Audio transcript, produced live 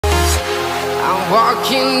I'm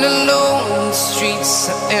walking alone, the streets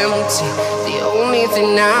are empty. The only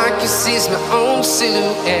thing I can see is my own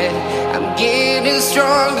silhouette. I'm getting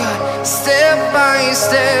stronger, step by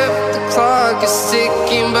step. The clock is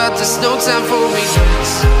ticking, but there's no time for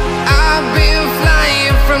regrets. I've been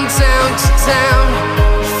flying from town to town,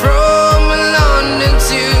 from London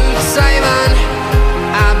to Taiwan.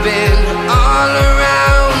 I've been all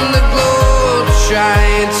around the globe,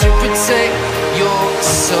 trying to protect your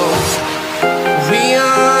soul. We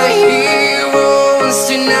are heroes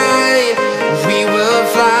tonight. We will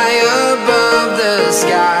fly above the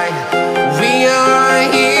sky. We are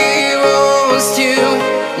heroes tonight.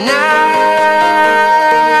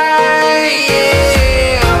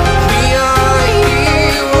 Yeah. We are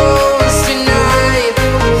heroes tonight.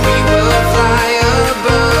 We will fly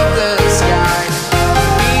above the sky.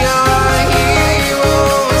 We are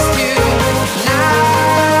heroes tonight.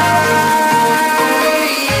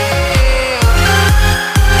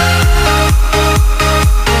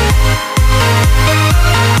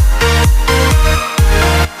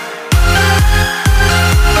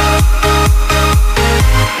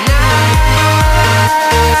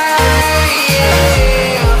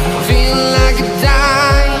 Feeling like a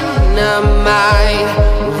dynamite,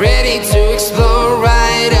 ready to explode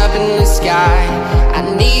right up in the sky. I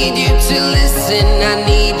need you to listen, I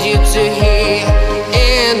need you to hear,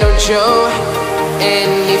 and don't show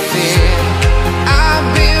any fear. I've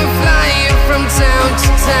been flying from town to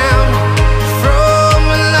town, from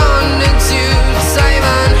London to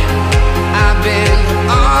Taiwan. I've been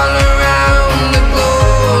all around the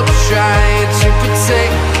globe, trying to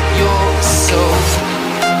protect your soul.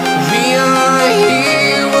 We are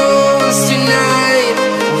heroes tonight.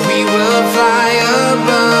 We will fly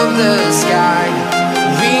above the sky.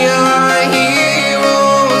 We are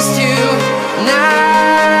heroes tonight.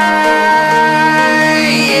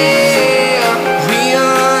 Yeah. We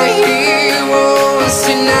are heroes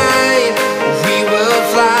tonight. We will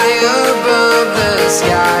fly above the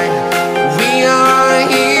sky. We are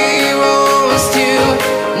heroes tonight.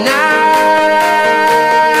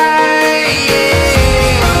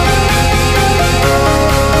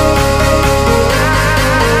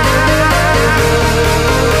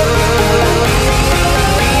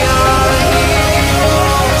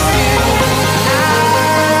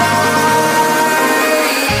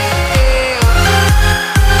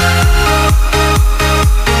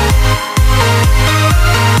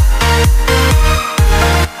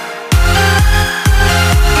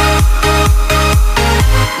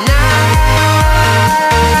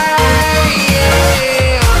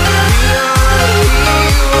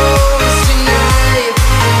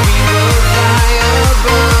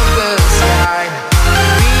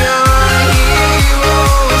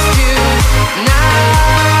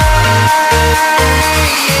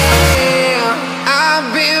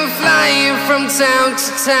 Town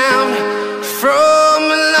to town, from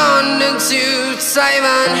London to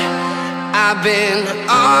Taiwan. I've been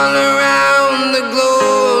all around the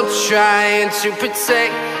globe, trying to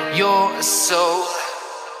protect your soul.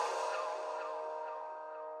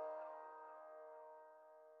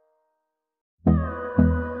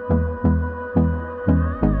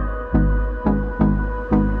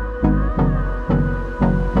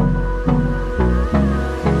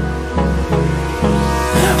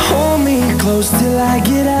 Close till I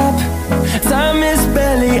get up. Time is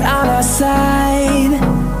barely on our side.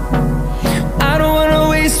 I don't wanna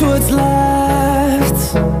waste what's left.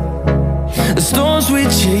 The storms we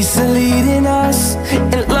chase are leading us,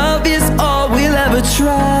 and love is all we'll ever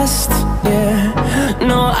trust. Yeah,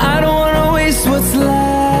 no, I don't wanna waste what's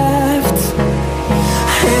left.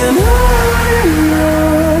 And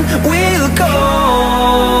on we'll go,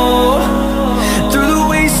 through the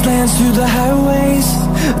wastelands, through the highways,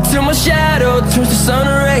 till my shadow turns to sun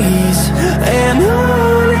rays. And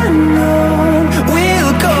on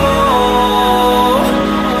we'll go,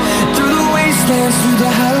 through the wastelands, through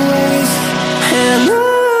the highways, and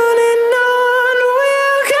on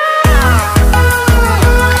we'll go.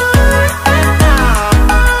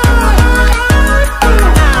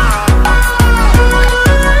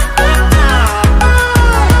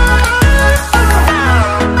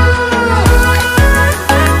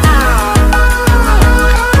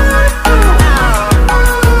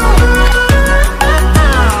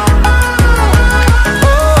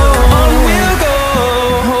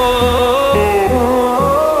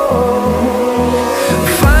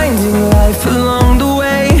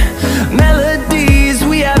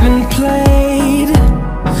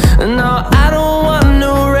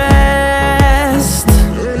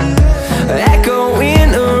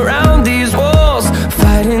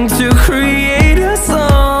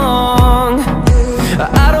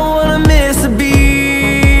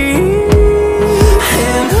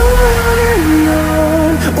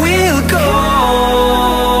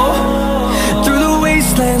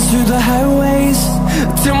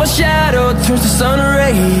 shadow turns to sun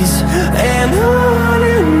rays. And on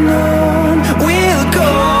we'll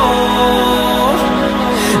go,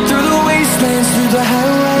 through the wastelands, through the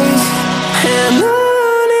highways. And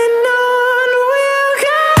on we'll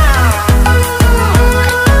go.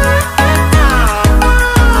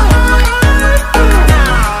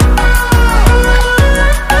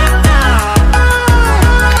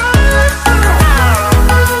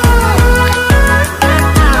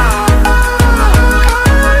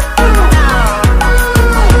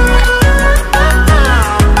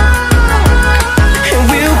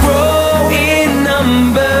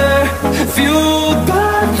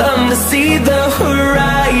 See the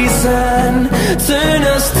horizon, turn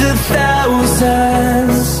us to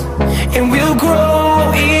thousands, and we'll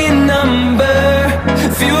grow in number,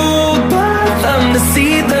 fueled by them. To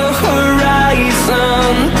see the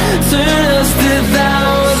horizon, turn us to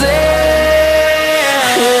thousands,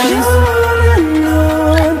 and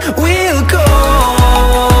on we'll go,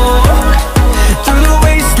 through the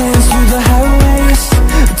wastelands, through the highways,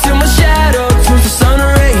 till my shadow turns to sun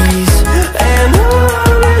rays. And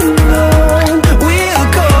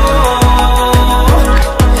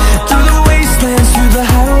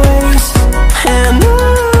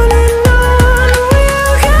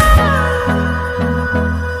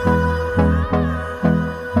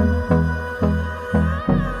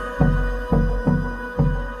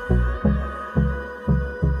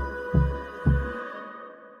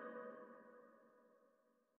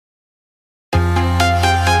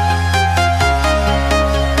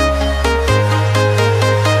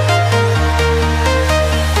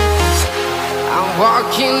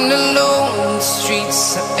walking alone, the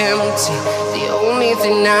streets are empty. The only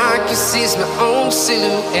thing I can see is my own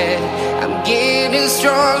silhouette. I'm getting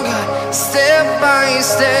stronger, step by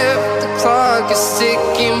step. The clock is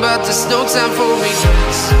ticking, but there's no time for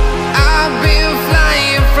regrets. I've been flying